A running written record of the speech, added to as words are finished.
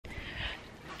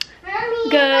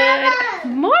Good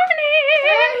morning.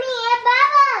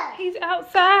 He's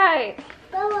outside.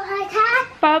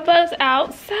 Baba's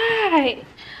outside.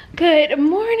 Good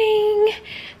morning.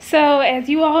 So as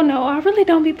you all know, I really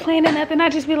don't be planning nothing. I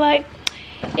just be like,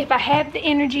 if I have the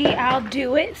energy, I'll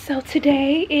do it. So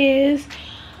today is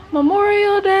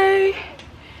Memorial Day.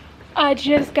 I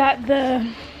just got the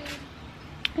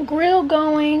grill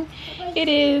going. It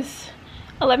is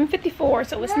 11:54,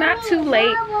 so it's not too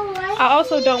late. I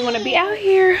also don't want to be out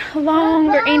here long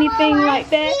or anything like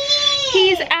that.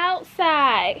 He's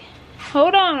outside.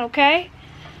 Hold on, okay?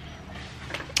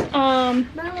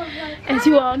 As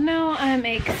you all know, I'm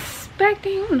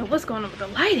expecting, I don't know what's going on with the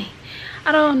lighting.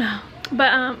 I don't know,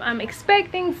 but I'm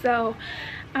expecting, so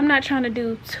I'm not trying to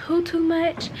do too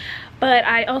much. But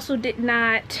I also did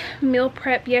not meal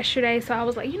prep yesterday, so I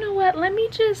was like, you know what, let me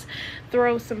just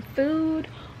throw some food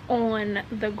on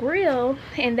the grill,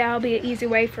 and that'll be an easy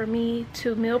way for me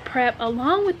to meal prep.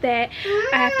 Along with that,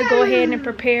 I have to go ahead and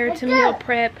prepare to meal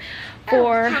prep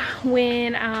for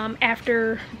when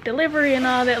after delivery and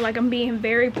all that. Like, I'm being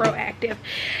very proactive.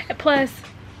 And plus,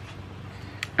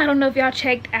 I don't know if y'all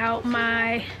checked out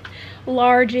my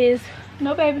larges.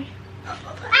 No, baby.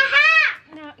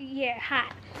 No, yeah,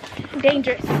 hot,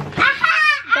 dangerous.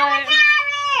 But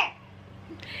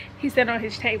he sat on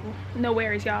his table. No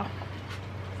worries, y'all.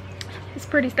 It's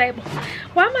pretty stable.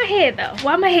 Why my head though?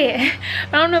 Why my head?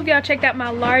 I don't know if y'all checked out my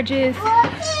largest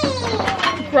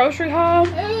grocery haul.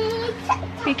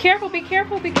 Be careful, be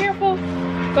careful, be careful.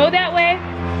 Go that way.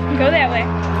 Go that way.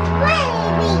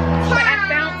 But I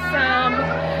found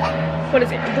some, what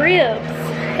is it, ribs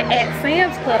at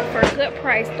Sam's Club for a good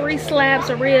price. 3 slabs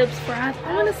of ribs for, I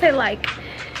want to say like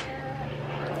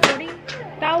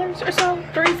 $40 or so.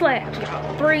 3 slabs,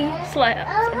 y'all. 3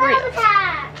 slabs of ribs.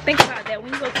 Think about that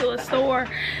when you go to a store,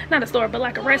 not a store, but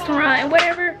like a restaurant and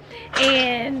whatever,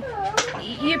 and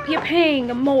you're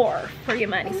paying more for your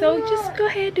money. So just go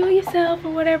ahead, do it yourself, or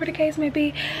whatever the case may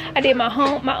be. I did my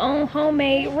own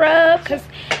homemade rub, because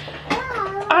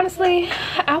honestly,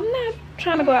 I'm not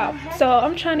trying to go out, so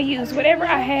I'm trying to use whatever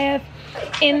I have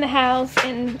in the house,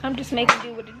 and I'm just making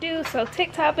do what to do. So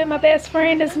TikTok been my best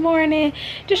friend this morning,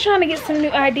 just trying to get some new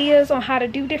ideas on how to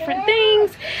do different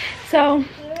things, so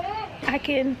I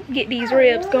can get these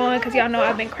ribs going, because y'all know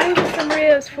I've been craving some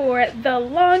ribs for the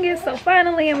longest. So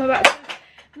finally I'm about to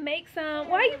make some.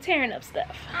 Why are you tearing up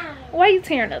stuff? Why are you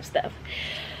tearing up stuff?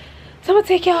 So I'm gonna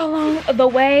take y'all along the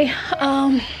way.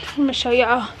 I'm gonna show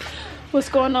y'all what's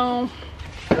going on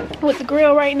with the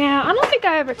grill right now. I don't think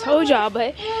I ever told y'all,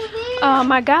 but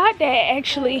my goddad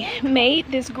actually made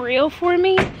this grill for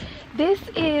me. This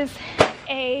is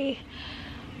a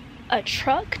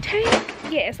truck tank.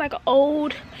 Yeah, it's like an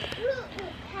old,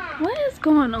 what is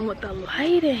going on with the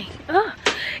lighting?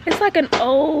 It's like an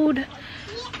old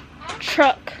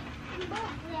truck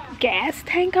gas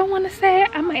tank, I want to say.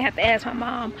 I might have to ask my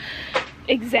mom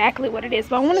exactly what it is,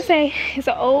 but I want to say it's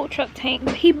an old truck tank.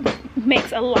 He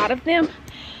makes a lot of them,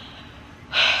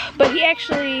 but he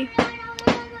actually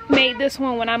made this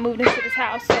one when I moved into this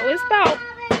house, so it's about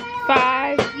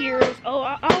 5 years old.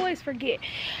 I always forget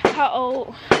how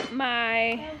old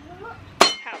my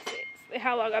house is,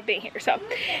 how long I've been here. So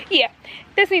yeah,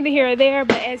 that's neither here or there,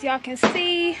 but as y'all can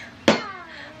see,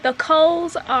 the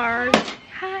coals are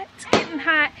hot, getting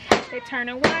hot. They're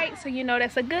turning white, so you know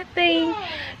that's a good thing.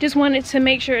 Just wanted to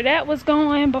make sure that was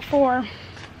going before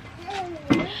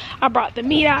I brought the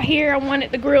meat out here. I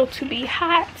wanted the grill to be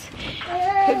hot,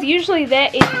 because usually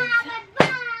that is my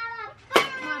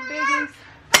biggest.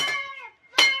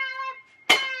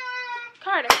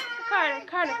 Carter.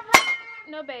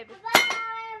 No, baby.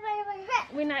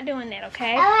 We're not doing that,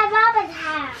 okay?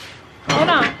 Hold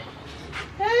on.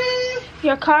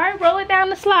 Your car, roll it down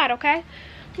the slide, okay?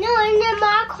 No, it's in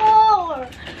my car.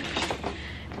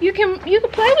 You can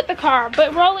play with the car,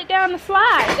 but roll it down the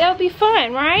slide. That'll be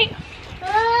fun, right?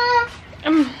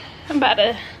 I'm about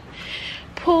to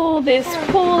pull this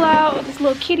pool out, this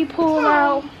little kiddie pool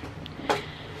out.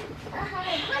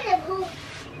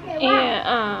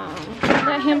 And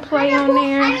let him play on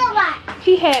there.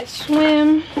 He had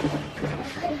swim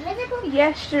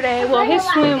yesterday. Well, his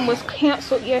swim was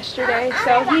canceled yesterday,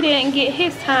 so he didn't get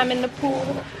his time in the pool.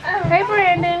 Hey,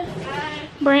 Brandon.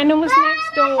 Brandon was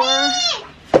next door.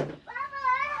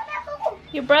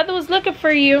 Your brother was looking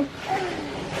for you.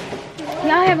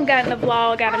 Y'all haven't gotten a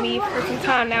vlog out of me for some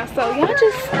time now, so y'all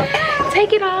just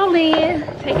take it all in.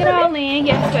 Take it all in.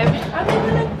 Yes, baby.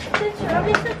 Are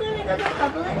we still going to go to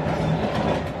Publix?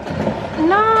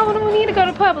 No, we don't need to go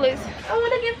to Publix. I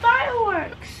want to get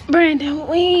fireworks. Brandon,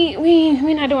 we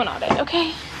not doing all that,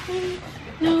 okay?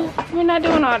 No, we're not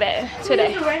doing all that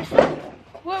today.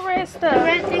 What red The stuff?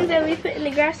 red things that we put in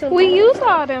the grass. We used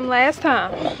all them last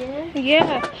time. Yeah.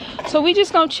 Yeah. So we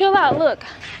just gonna chill out. Look.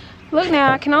 Look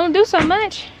now, I can only do so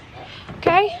much.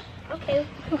 Okay? Okay.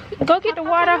 Go get the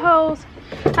water hose.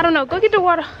 I don't know. Go get the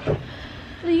water.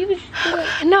 You can just do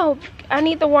it. No, I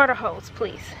need the water hose,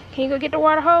 please. Can you go get the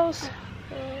water hose?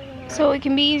 So it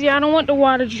can be easier. I don't want the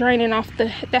water draining off the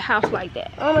house like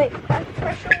that. Oh, like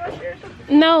pressure washer or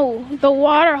something? No, the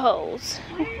water hose.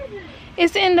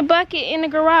 It's in the bucket in the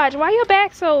garage. Why your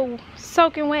back so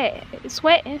soaking wet? It's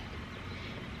sweating.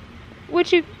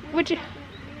 What you?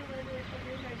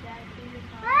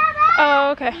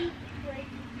 Oh, okay.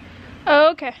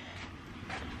 Oh, okay.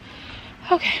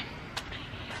 Okay.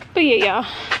 But yeah, y'all.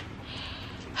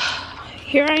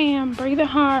 Here I am, breathing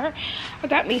hard. I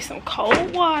got me some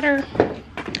cold water.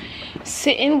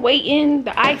 Sitting, waiting.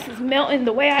 The ice is melting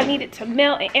the way I need it to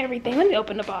melt and everything. Let me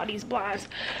open up all these blinds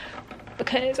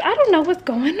because I don't know what's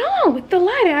going on with the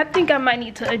lighting. I think I might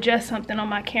need to adjust something on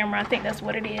my camera. I think that's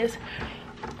what it is.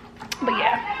 But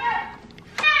yeah.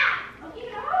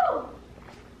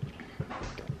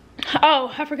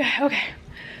 Oh, I forgot. Okay.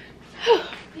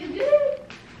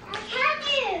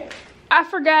 I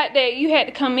forgot that you had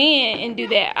to come in and do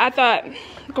that. I thought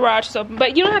the garage was open,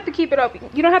 but you don't have to keep it open.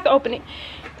 You don't have to open it.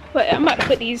 But I'm about to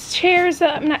put these chairs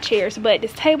up, not chairs, but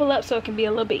this table up so it can be a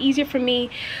little bit easier for me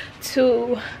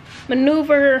to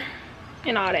maneuver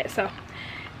and all that. So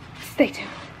stay tuned.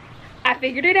 I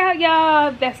figured it out,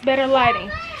 y'all. That's better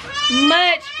lighting.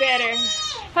 Much better.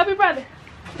 Help your brother.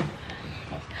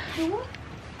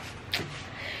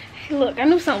 Hey, look, I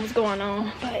knew something was going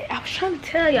on, but I was trying to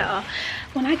tell y'all,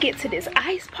 when I get to this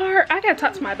ice part, I gotta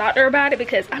talk to my doctor about it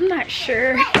because I'm not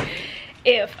sure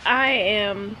if I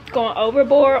am going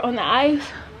overboard on the ice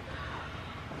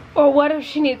or what if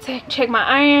she needs to check my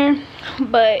iron.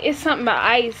 But it's something about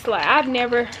ice. Like, I've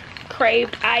never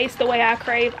craved ice the way I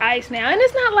crave ice now, and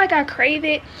it's not like I crave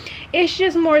it. It's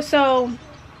just more so,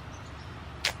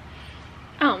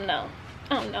 I don't know.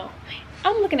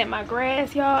 I'm looking at my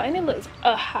grass, y'all, and it looks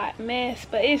a hot mess,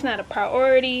 but it's not a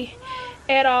priority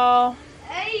at all.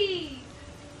 Hey,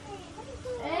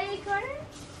 Carter.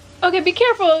 Okay, be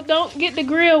careful. Don't get the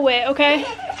grill wet, okay?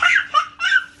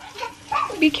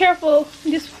 Be careful.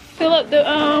 Just fill up the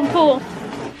pool.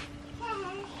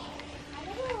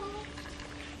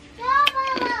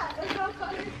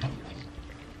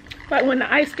 Like when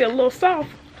the ice get a little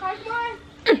soft.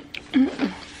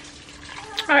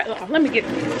 All right, let me get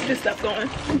this stuff going.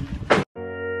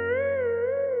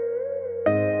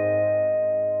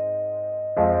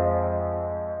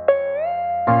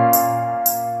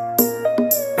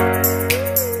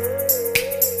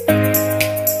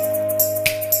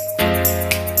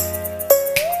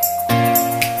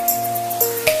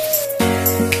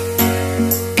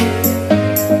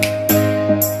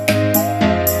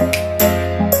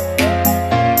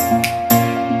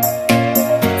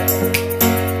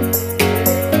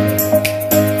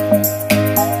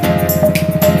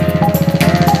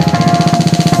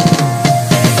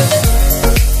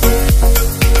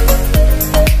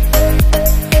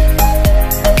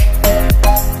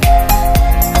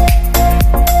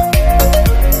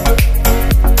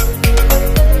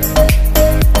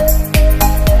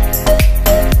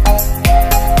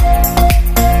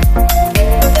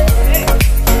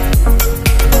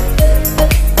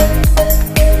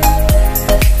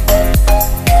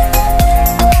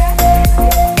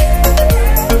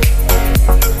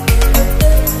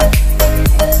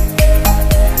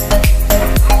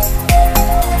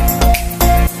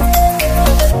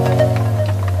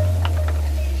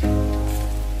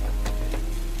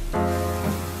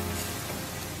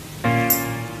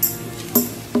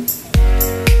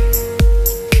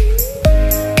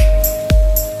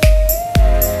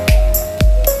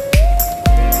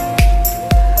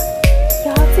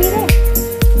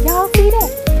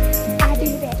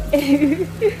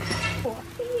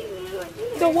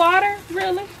 The water?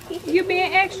 Really? You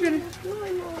being extra?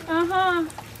 Uh-huh.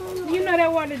 You know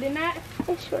that water did not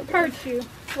hurt you,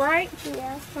 right?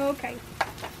 Yeah. Okay.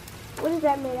 What is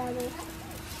that made out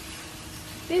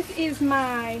of? This is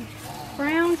my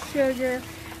brown sugar,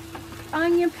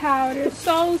 onion powder,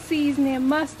 soul seasoning,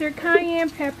 mustard, cayenne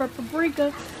pepper,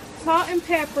 paprika, salt and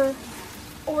pepper,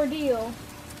 ordeal.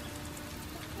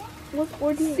 What's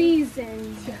ordeal?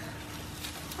 Seasoned.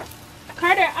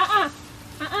 Carter,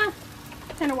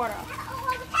 turn the water off.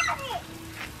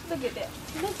 Look at that.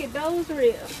 Look at those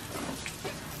ribs.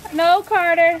 No,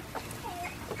 Carter.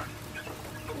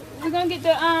 We're gonna get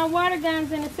the water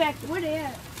guns in a second. Where they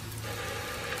at?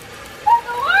 What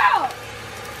the world?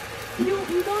 You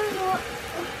going to the...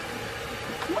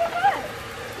 What's that?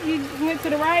 You went to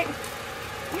the right?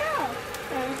 Yeah.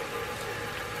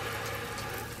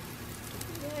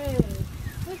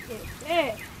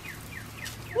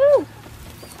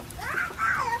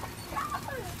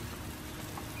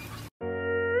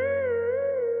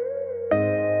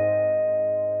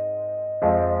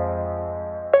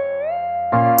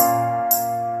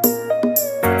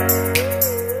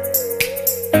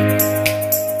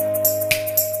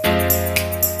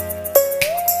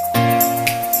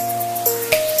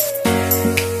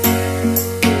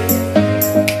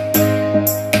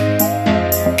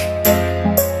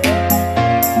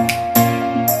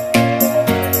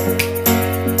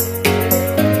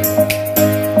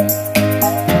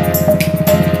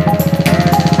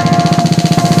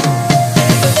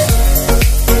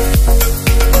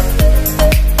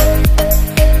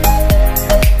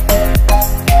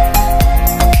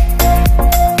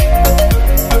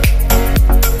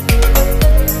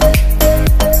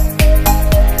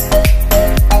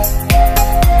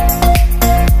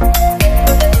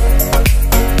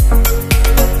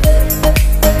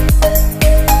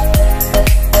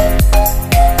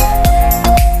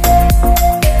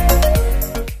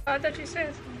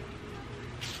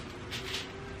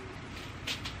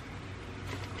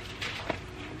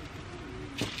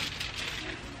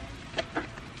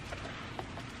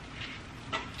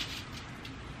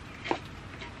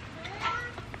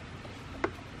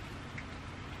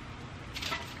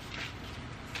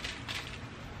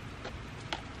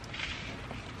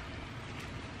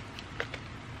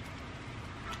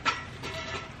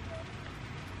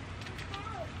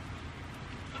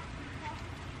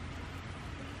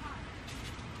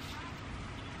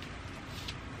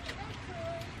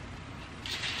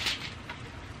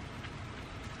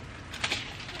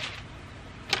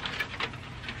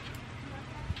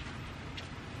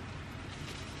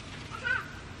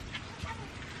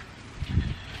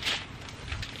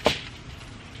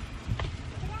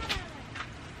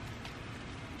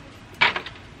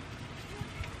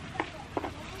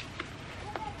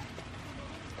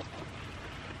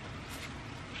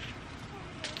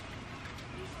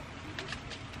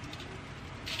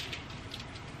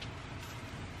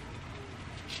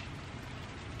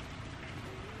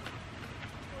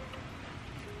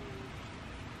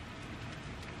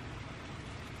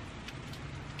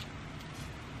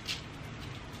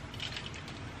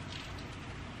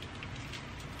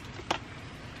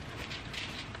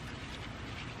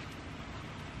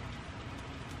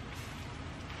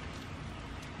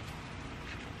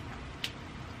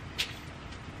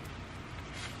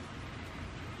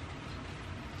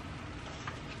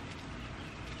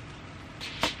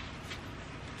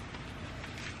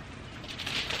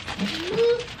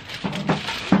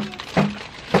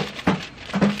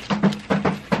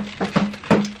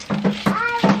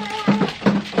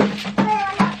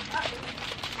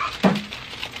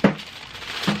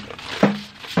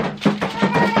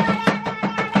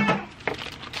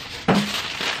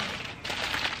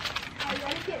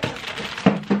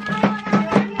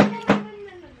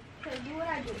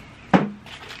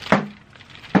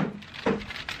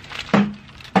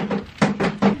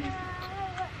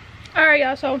 Alright,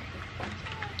 y'all, so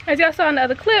as y'all saw in the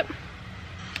other clip,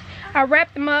 I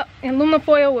wrapped them up in aluminum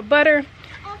foil with butter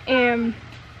and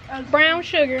brown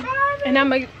sugar, and I'm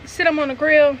gonna sit them on the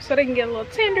grill so they can get a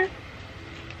little tender,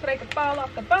 so they can fall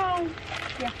off the bone.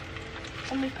 Yeah.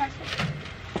 Let me pass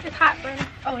it. It's hot, Brandon.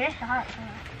 Oh, that's hot.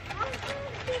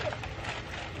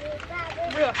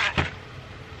 Real hot.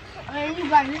 And you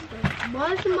got this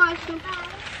mushroom.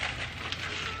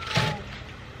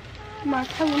 My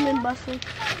lemon bustle.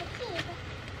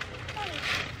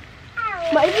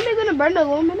 But isn't it gonna burn the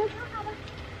aluminum?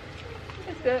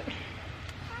 It's good.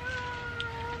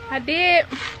 I did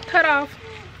cut off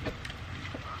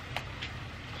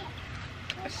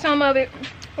some of it,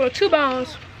 or 2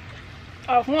 bones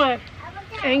off one,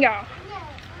 and y'all,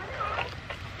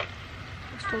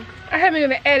 I haven't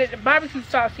even added the barbecue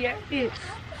sauce yet. It's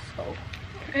so.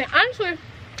 And honestly,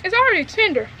 it's already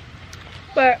tender,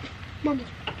 but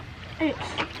It's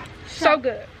so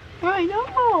good. I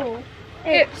know.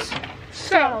 It's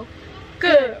so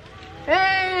good.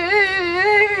 Hey.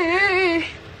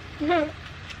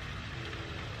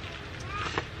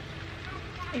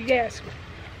 Yes.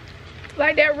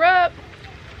 Like that rub.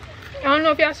 I don't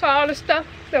know if y'all saw all the stuff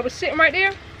that was sitting right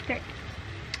there. Okay.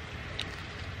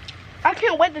 I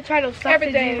can't wait to try those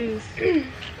sausages. Everything.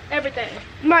 Everything.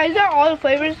 Ma, is that all the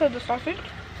flavors of the sausage?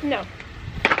 No.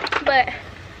 But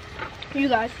You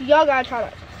guys, y'all gotta try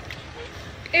that.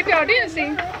 if y'all didn't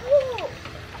see,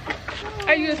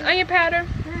 I used onion powder.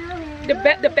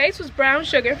 The base was brown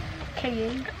sugar.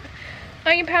 Cayenne.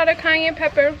 Onion powder, cayenne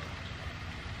pepper,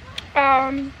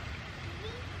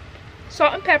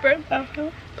 salt and pepper,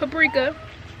 paprika,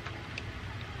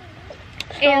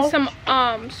 and some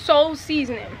soul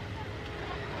seasoning.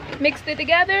 Mixed it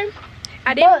together.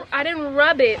 I didn't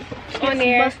rub it on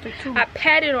there. Mustard too. I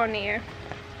pat it on there.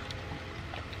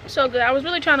 So good. I was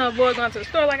really trying to avoid going to the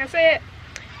store, like I said,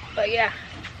 but yeah,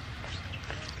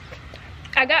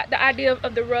 I got the idea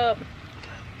of the rub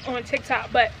on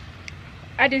TikTok, but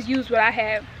I just used what I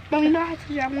have. But you know, I told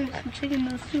you I want some chicken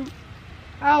noodle soup.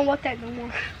 I don't want that no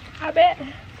more. I bet.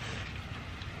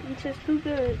 It's just too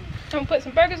good. I'm gonna put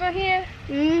some burgers on here.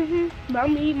 But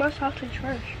I'm gonna eat my sausage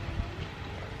first.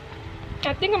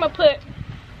 I think I'm gonna put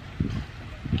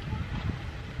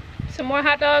some more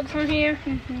hot dogs on here.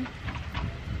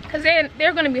 Cause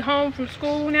they're gonna be home from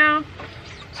school now,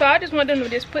 so I just want them to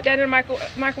just put that in the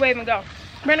microwave and go.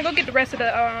 Brandon, go get the rest of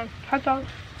the hot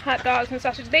dogs and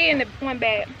sausage. They in the one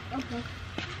bag.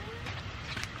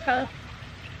 Okay.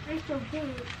 It's so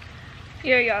good.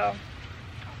 Yeah, y'all.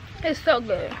 It's so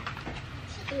good.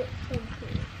 It's so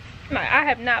good. Like, I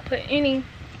have not put any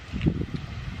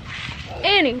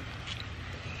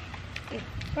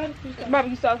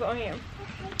barbecue sauce on here,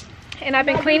 and I've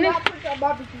been cleaning. Put that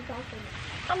barbecue sauce in it.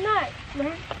 I'm not.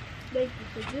 Thank you.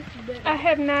 So this is better. I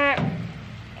have not.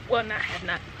 Well, not have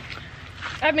not.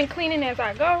 I've been cleaning as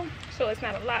I go, so it's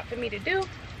not a lot for me to do.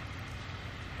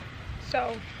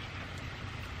 So,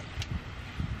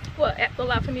 well, a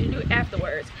lot for me to do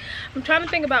afterwards. I'm trying to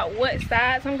think about what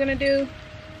sides I'm gonna do.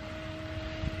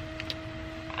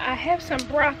 I have some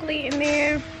broccoli in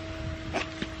there.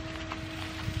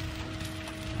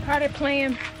 Carter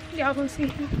playing. Y'all gonna see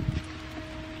him.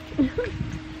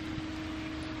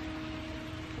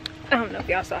 I don't know if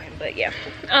y'all saw him, but yeah.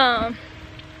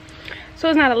 So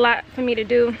it's not a lot for me to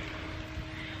do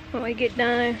when we get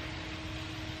done.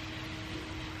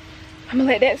 I'm gonna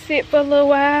let that sit for a little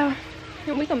while,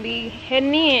 and we're gonna be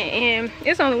heading in. And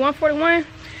it's only 1:41.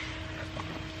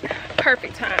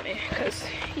 Perfect timing, because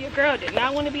your girl did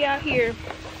not want to be out here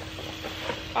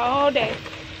all day.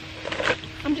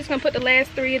 I'm just gonna put the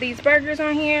last 3 of these burgers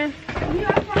on here. You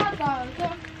got hot dogs,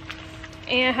 huh?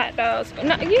 And hot dogs.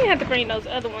 No, you didn't have to bring those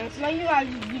other ones. No, you gotta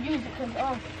use it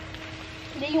because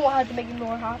then you won't have to make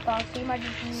more hot dogs. So you might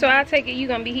just use So I take it you're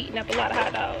gonna be heating up a lot of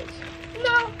hot dogs.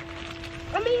 No,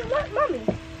 I mean, what, mommy?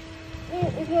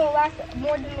 It's gonna last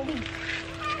more than a week.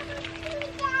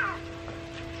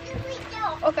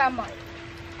 Okay, I might.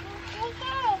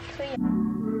 So yeah.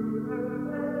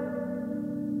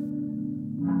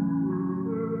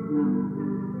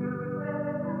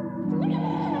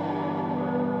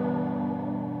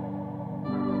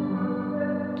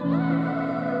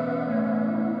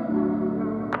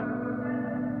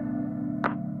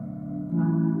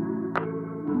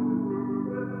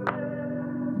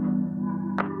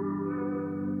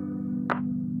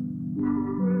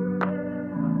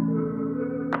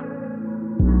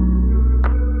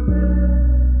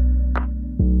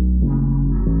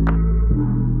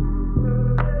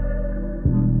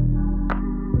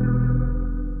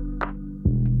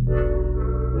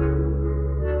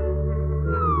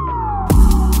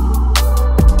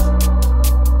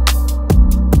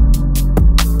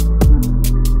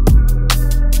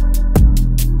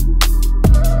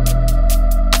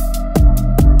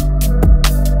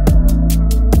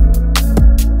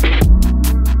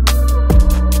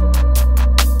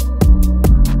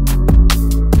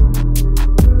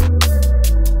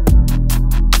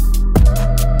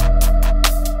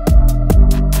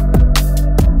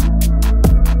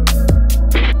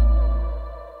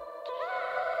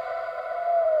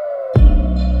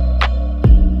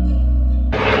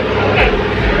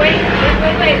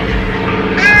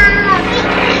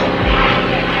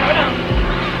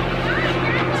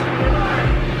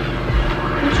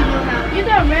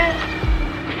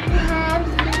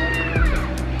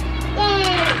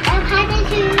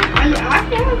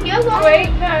 Yellow. Wait,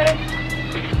 Carter.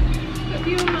 If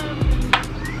you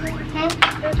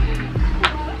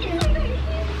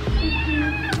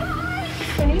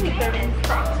I need to throw them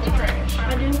Crocs in the trash. I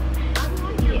do.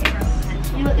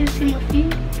 Yes. You want to see my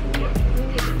feet? We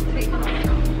need to take them off.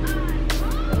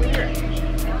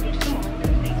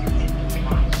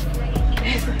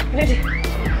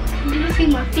 You see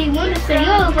my feet. Want to say,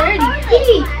 yo, already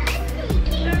feet.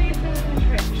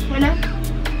 Why not?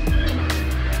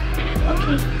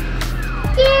 Okay.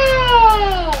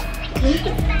 Yeah.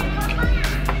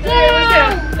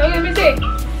 Let me see.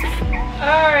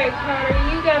 Alright, Carter,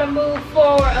 you gotta move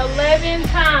forward 11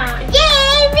 times.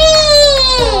 Yeah, me.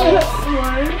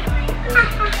 1,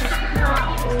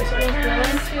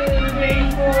 2,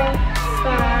 3, 4,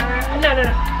 5. No.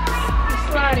 You're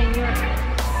sliding. You're right.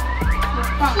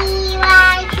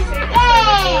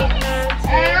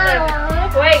 11.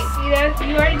 Wait, see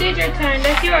you already did your turn.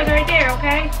 That's yours right there,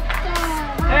 okay?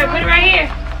 Alright, put it right here.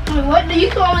 Wait, what? You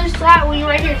can only slide when you're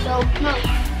right here, so no.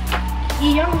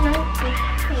 You don't right.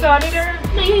 So I did it.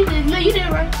 No, you did. No, you did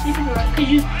it right. You did it right. Cause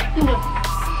you won.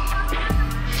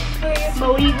 But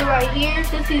when you go right here,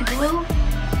 since he's blue,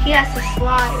 he has to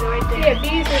slide right there. Yeah,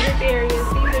 these are his areas. These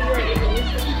are your areas.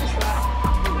 So you just slide.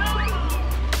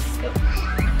 Go.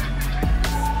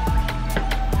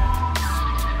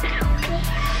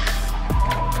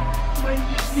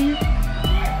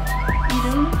 You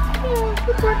doing it? Yeah,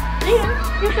 good work.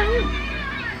 Yeah, you're fine.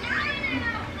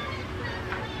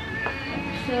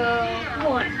 So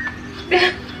 1.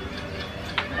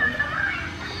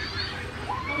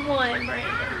 1,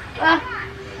 Brandon.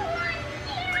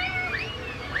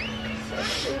 So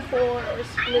 2, 4, or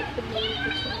split the move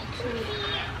between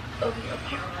 2 of your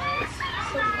pawns.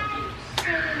 So we'll do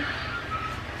 7.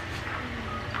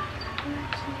 1,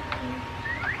 2, 3,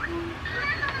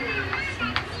 4,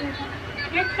 5, 6, 7.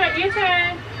 Your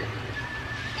turn.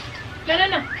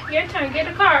 No. Your turn. Get a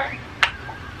card.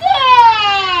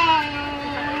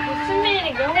 Just a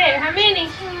minute. Go ahead. How many?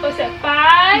 What's that?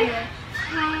 5? Yeah.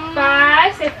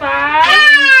 5. Say 5.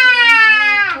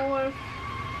 4,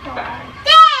 5.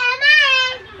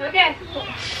 Okay.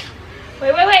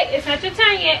 Wait. It's not your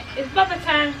turn yet. It's Bubba's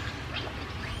turn.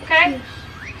 Okay?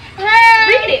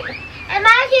 Read it.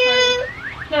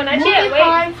 No, not yet. Move a Wait.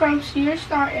 pawn from your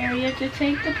start area to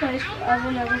take the place of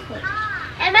another player.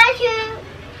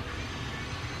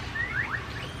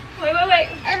 Wait.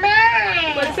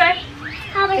 What's it say?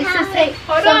 It says take.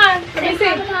 Hold so on. Let me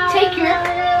see. Take your.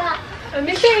 Let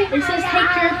me see. It says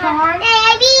take your pawn.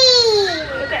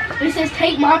 Okay. It says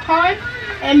take my pawn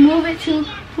and move it to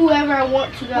whoever I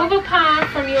want to go. Move a pawn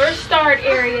from your start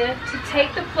area to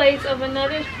take the place of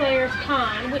another player's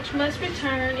pawn, which must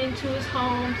return into his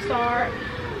home start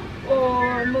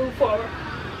or move forward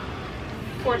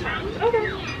 4 times.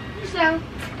 Okay. So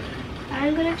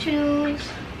I'm gonna choose.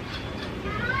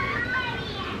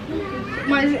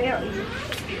 Mine's easy.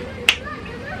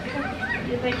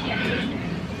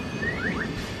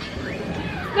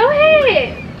 Go ahead.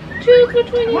 Choose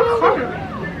between you. What card are we?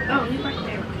 Oh, he's right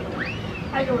there.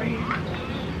 I go right here.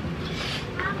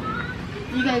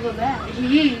 You gotta go back.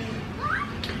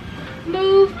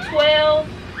 Move 12.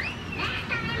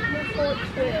 Move forward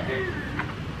 12.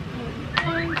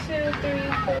 1, 2, 3,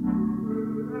 4.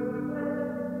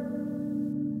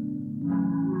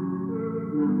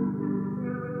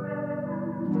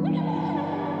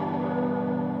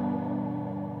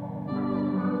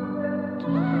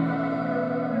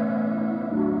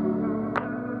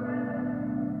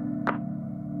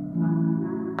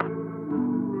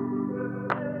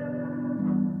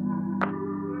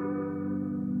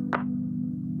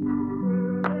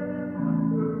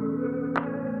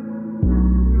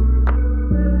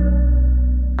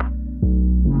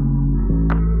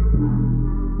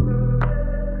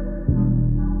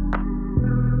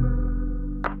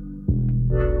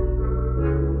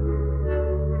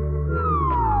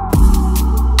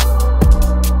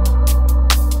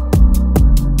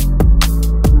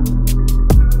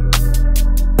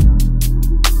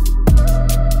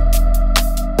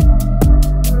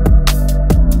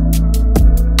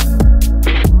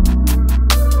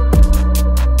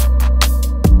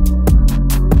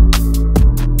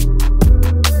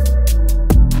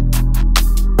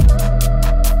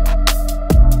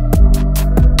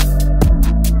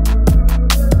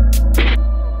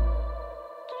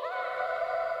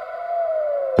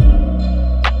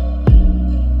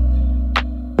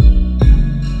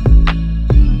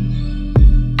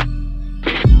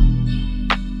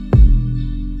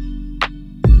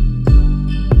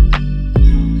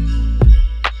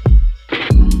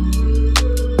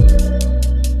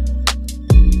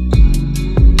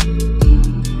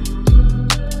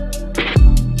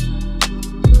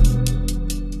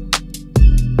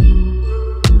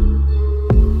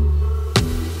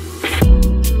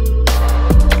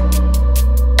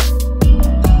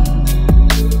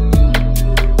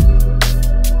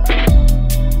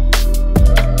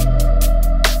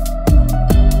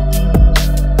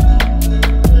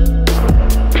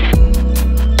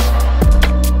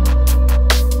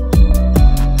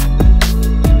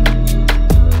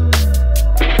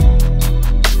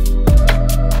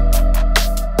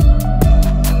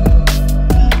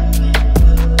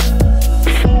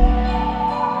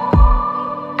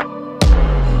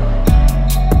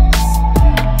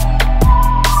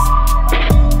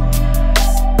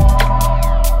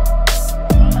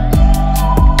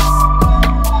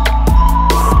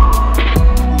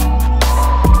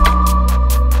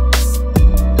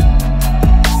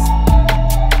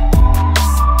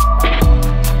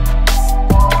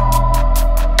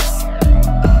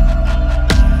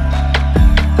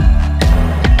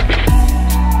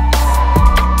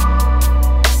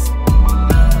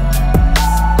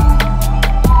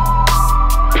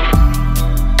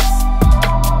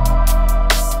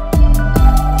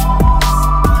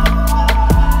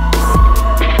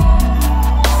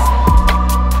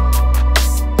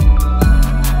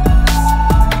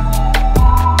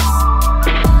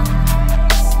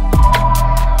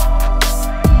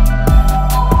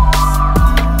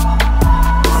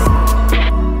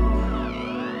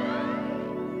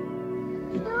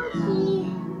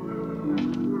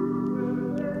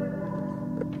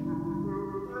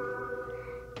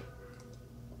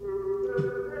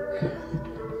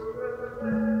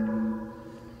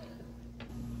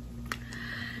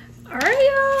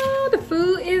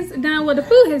 Well, the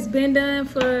food has been done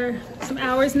for some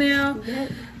hours now.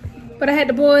 But I had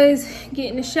the boys get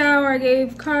in the shower. I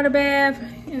gave Carter a bath.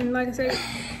 And like I said,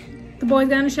 the boys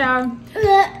got in the shower.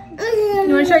 You want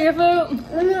to show your food?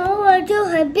 No, I do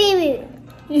have baby.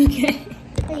 Okay.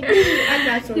 I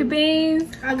got some. Your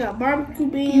beans. I got barbecue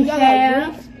beans. I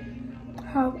have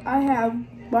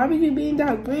barbecue beans. I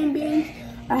have green beans.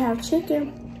 I have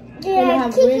chicken. And I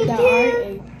have ribs that I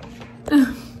ate.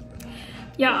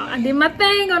 Y'all, I did my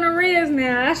thing on the ribs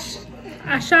now.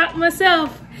 I shot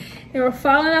myself. They were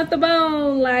falling out the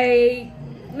bone. Like,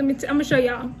 I'm gonna show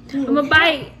y'all. I'm gonna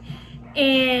bite.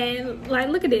 And like,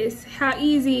 look at this, how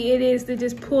easy it is to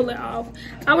just pull it off.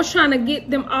 I was trying to get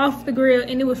them off the grill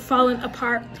and it was falling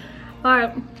apart.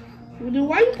 Like, then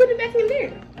why you put it back in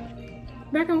there?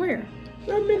 Back in where?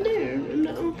 I'm in there, in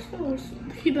the stove.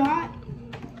 Keep it hot.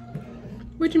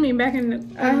 What you mean back in the?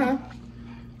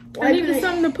 I needed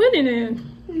something to put it in.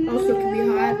 Also can be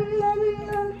hot.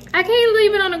 I can't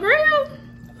leave it on the grill.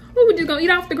 What, we just gonna eat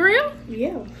off the grill?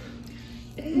 Yeah.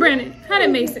 Brandon, how that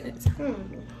make sense?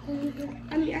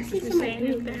 I mean, I see somebody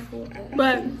do it before.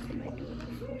 But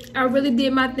I really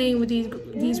did my thing with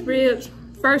these ribs.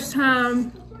 First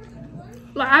time,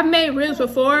 like I've made ribs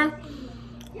before,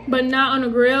 but not on a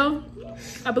grill.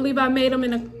 I believe I made them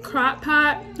in a crock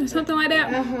pot or something like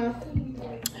that.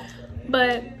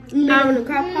 But you made it in a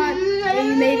crock pot and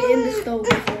you made it in the stove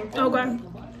before. Okay.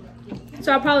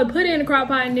 So I probably put it in the crock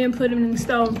pot and then put it in the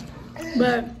stove.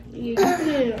 But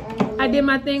I did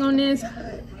my thing on this.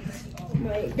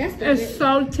 Wait, that's the it's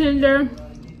so tender.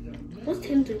 What's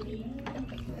tender?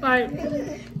 Like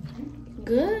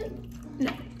good?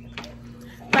 No.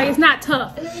 Like it's not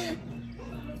tough.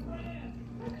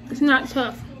 It's not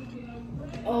tough.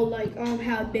 Oh, like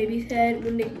how babies head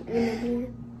when they're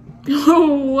born.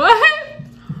 What?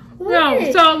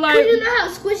 No. So like, you know how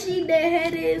squishy their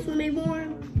head is when they're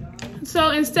born.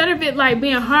 So instead of it like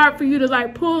being hard for you to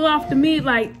like pull off the meat,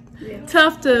 like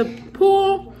tough to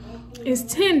pull, it's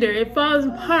tender. It falls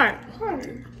apart.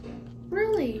 Hard.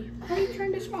 Really? How do you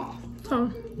turn this off?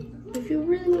 So if you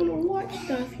really want to watch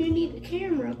stuff, you need the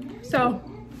camera. So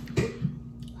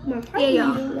my father need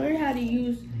to learn how to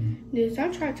use this. I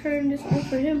tried turning this on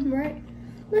for him, right?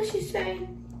 Let's just say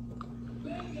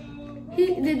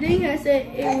the thing I said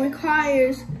it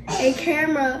requires a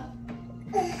camera.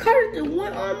 Carter, the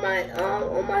one on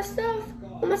my stuff,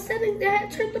 on my settings that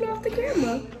had turned it off the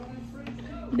camera.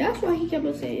 That's why he kept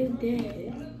on saying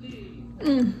it's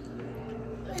dead.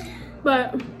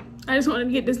 But I just wanted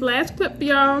to get this last clip for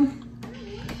y'all.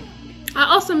 I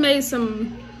also made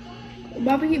some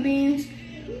barbecue beans,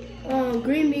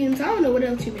 green beans. I don't know what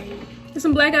else you made. There's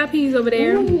some black eyed peas over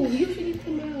there. Ooh, you should eat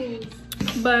some of those.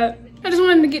 But I just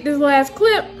wanted to get this last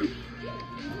clip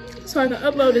so I can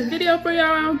upload this video for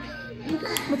y'all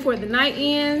before the night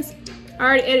ends. I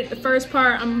already edited the first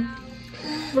part. I'm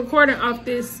recording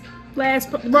this last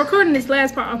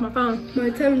part off my phone.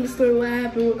 Tell them the story what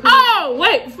happened. Oh,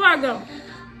 wait, before I go.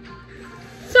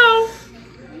 So,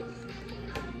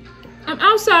 I'm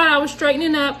outside. I was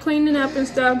straightening up, cleaning up and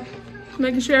stuff,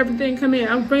 making sure everything come in.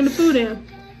 I was bringing the food in.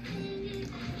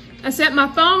 I set my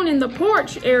phone in the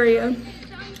porch area,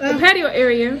 the patio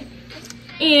area,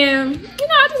 and, you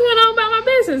know, I just went on about my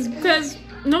business because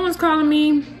no one's calling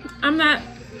me. I'm not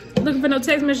looking for no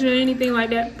text message or anything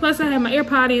like that. Plus, I had my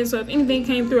AirPod in, so if anything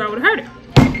came through, I would have heard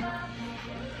it.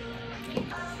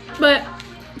 But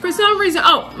for some reason,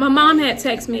 oh, my mom had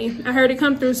texted me. I heard it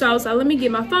come through, so I was like, let me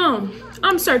get my phone.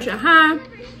 I'm searching high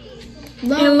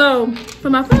and low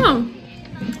for my phone.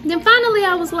 Then finally,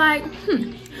 I was like,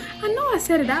 I know I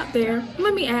set it out there.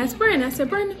 Let me ask Brandon. I said,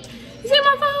 Brandon, you see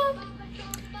my phone?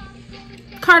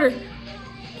 Carter.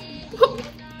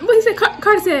 What he said?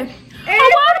 Carter said, a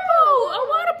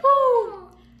water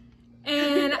pool.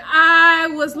 And I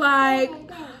was like,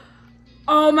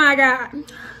 oh my God.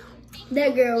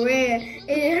 That girl ran,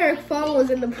 and her phone was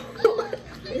in the pool.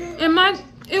 And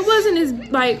it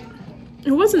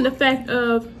wasn't the fact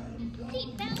of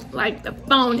like the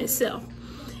phone itself.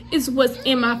 It's what's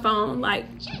in my phone, like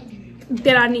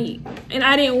that I need, and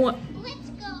I didn't want.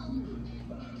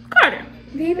 Carter,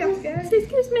 Baby, I'm scared.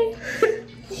 Excuse me.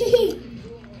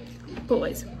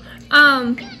 Boys,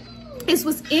 it's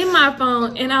what's in my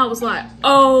phone, and I was like,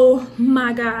 oh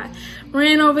my God.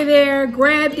 Ran over there,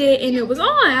 grabbed it, and it was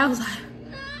on. I was like,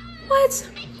 what?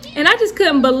 And I just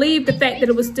couldn't believe the fact that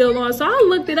it was still on. So I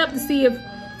looked it up to see if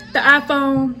the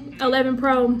iPhone 11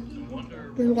 Pro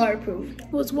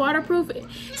was waterproof.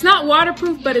 It's not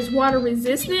waterproof, but it's water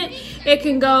resistant. It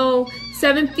can go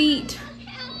 7 feet.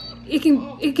 It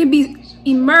can be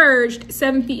immersed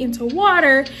 7 feet into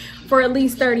water for at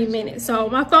least 30 minutes. So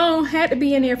my phone had to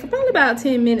be in there for probably about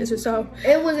 10 minutes or so.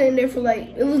 It wasn't in there for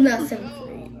like, it was not 7 feet.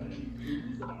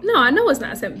 No, I know it's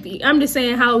not 7 feet. I'm just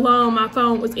saying how long my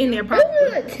phone was in there probably. It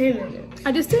was like 10 minutes.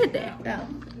 I just said that. Oh.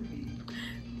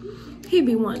 He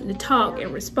be wanting to talk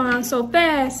and respond so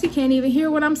fast, he can't even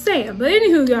hear what I'm saying. But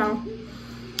anywho, y'all.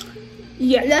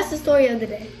 Yeah. That's the story of the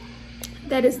day.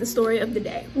 That is the story of the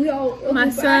day. My My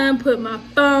son put my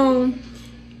phone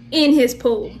in his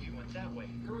pool.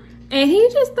 And he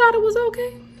just thought it was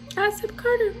okay. I said,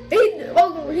 Carter.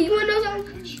 He want to know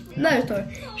something? Another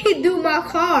story. He threw my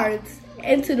cards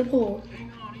into the pool.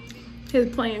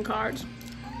 His playing cards.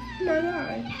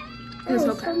 No. It's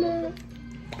okay.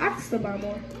 I can still buy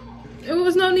more. There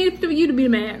was no need for you to be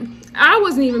mad. I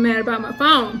wasn't even mad about my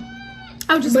phone.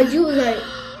 I was just But you was like,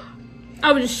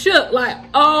 I was just shook, like,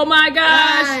 oh my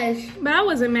gosh. But I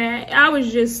wasn't mad. I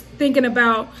was just thinking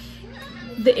about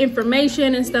the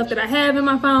information and stuff that I have in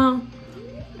my phone.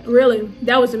 Really,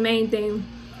 that was the main thing.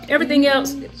 Everything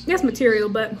else, that's material,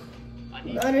 but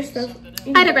the other stuff.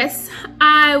 I digress.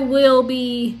 I will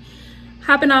be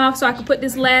hopping off so I can put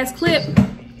this last clip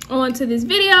onto this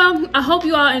video. I hope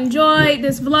you all enjoyed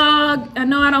this vlog. I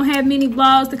know I don't have many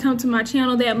vlogs to come to my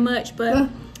channel that much, but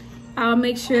I'll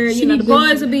make sure, you know, the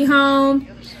boys will be home.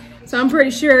 So I'm pretty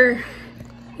sure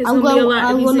it's gonna be a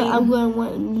lot to be seen. I'm going to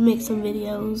want to make some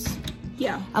videos.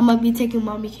 Yeah. I might be taking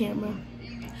mommy camera.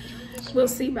 We'll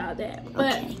see about that.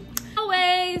 But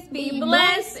always be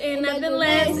blessed and nothing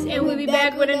less. And we'll be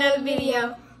back with another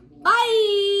video.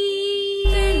 Bye.